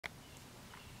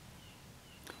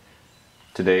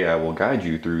Today I will guide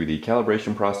you through the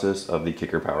calibration process of the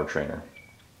KICKR Power Trainer.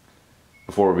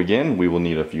 Before we begin, we will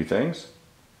need a few things.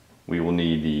 We will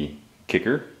need the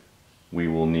KICKR. We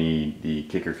will need the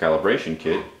KICKR Calibration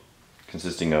Kit,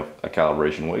 consisting of a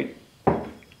calibration weight,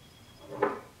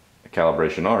 a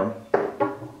calibration arm.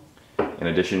 In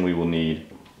addition, we will need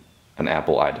an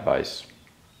Apple iDevice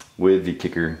with the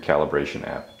KICKR Calibration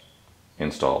app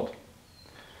installed.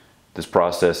 This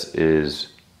process is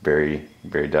very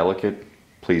delicate.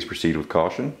 Please proceed with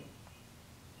caution.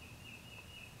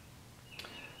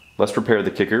 Let's prepare the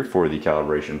KICKR for the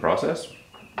calibration process.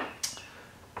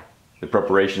 The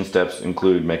preparation steps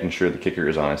include making sure the KICKR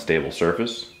is on a stable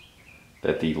surface,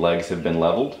 that the legs have been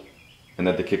leveled, and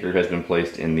that the KICKR has been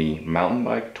placed in the mountain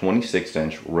bike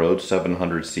 26-inch Road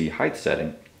 700C height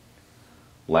setting.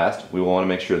 Last, we will want to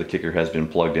make sure the KICKR has been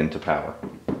plugged into power.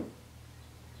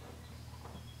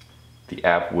 The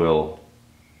app will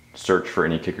search for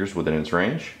any KICKRs within its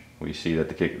range. We see that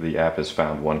the app has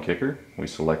found one KICKR. We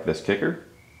select this KICKR.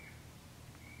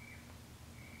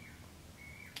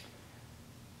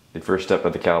 The first step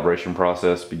of the calibration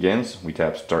process begins. We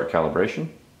tap Start Calibration.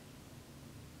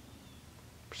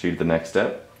 Proceed to the next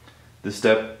step. This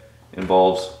step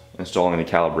involves installing the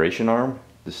calibration arm.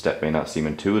 This step may not seem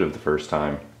intuitive the first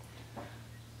time,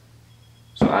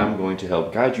 so I'm going to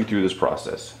help guide you through this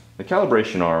process. The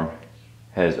calibration arm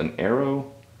has an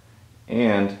arrow,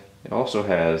 and it also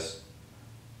has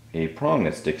a prong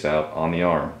that sticks out on the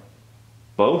arm.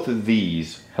 Both of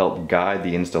these help guide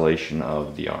the installation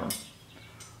of the arm.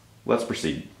 Let's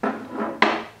proceed.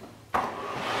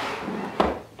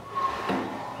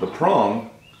 The prong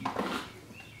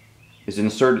is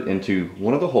inserted into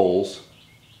one of the holes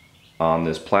on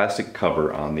this plastic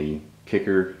cover on the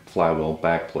KICKR flywheel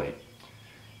backplate.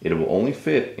 It will only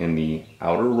fit in the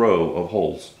outer row of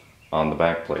holes on the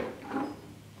backplate.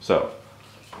 So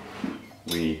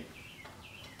we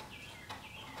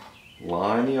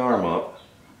line the arm up.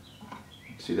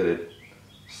 See that it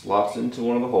slots into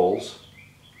one of the holes.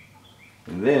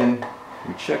 And then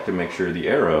we check to make sure the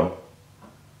arrow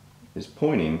is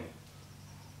pointing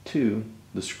to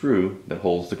the screw that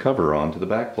holds the cover onto the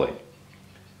back plate.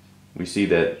 We see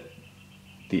that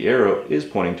the arrow is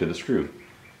pointing to the screw.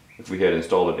 If we had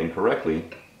installed it incorrectly,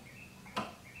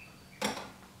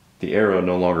 the arrow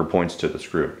no longer points to the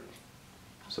screw.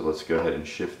 So let's go ahead and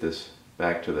shift this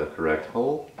back to the correct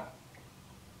hole.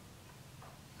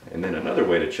 And then another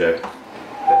way to check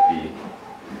that the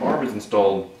arm is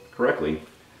installed correctly,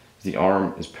 the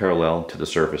arm is parallel to the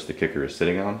surface the KICKR is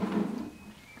sitting on.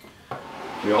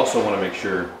 We also want to make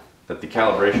sure that the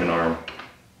calibration arm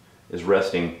is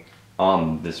resting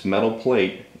on this metal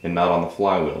plate and not on the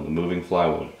flywheel, the moving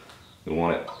flywheel. We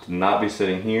want it to not be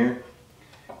sitting here,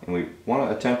 and we want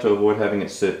to attempt to avoid having it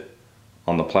sit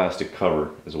on the plastic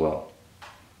cover as well.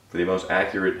 For the most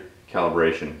accurate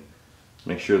calibration,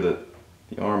 make sure that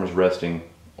the arm is resting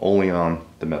only on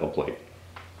the metal plate.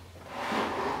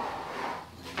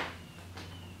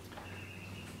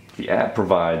 The app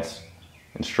provides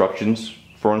instructions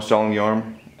for installing the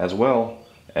arm, as well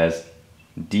as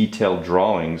detailed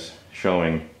drawings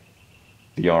showing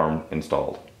the arm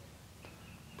installed.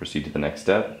 Proceed to the next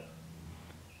step.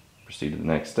 Proceed to the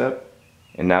next step.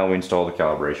 And now we install the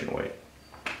calibration weight.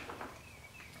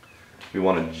 We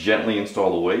want to gently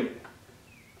install the weight.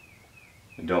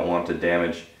 We don't want to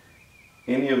damage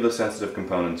any of the sensitive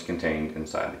components contained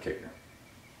inside the KICKR.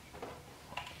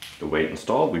 The weight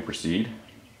installed, we proceed.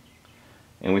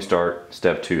 And we start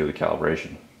step 2 of the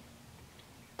calibration.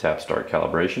 Tap Start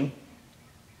Calibration.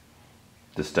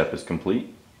 This step is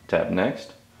complete. Tap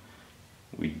Next.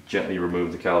 We gently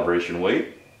remove the calibration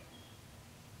weight.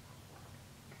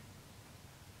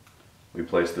 We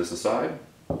place this aside.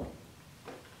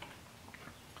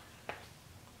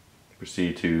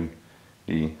 Proceed to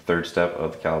the third step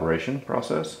of the calibration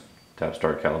process. Tap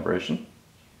Start Calibration.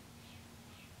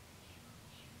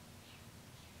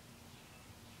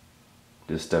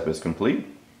 This step is complete.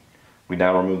 We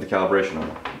now remove the calibration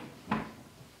arm.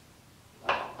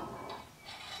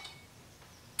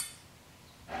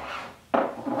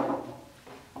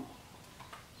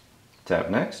 Tap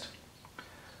Next.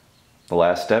 The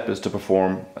last step is to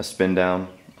perform a spin down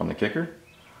on the KICKR.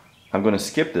 I'm going to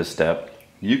skip this step.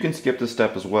 You can skip this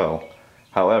step as well.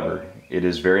 However, it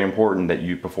is very important that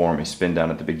you perform a spin down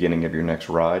at the beginning of your next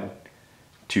ride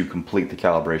to complete the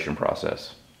calibration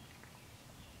process.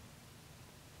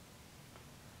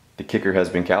 The KICKR has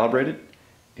been calibrated.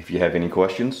 If you have any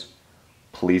questions,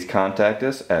 please contact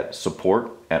us at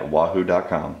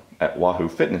support@wahoo.com, at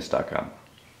wahoofitness.com.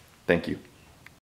 Thank you.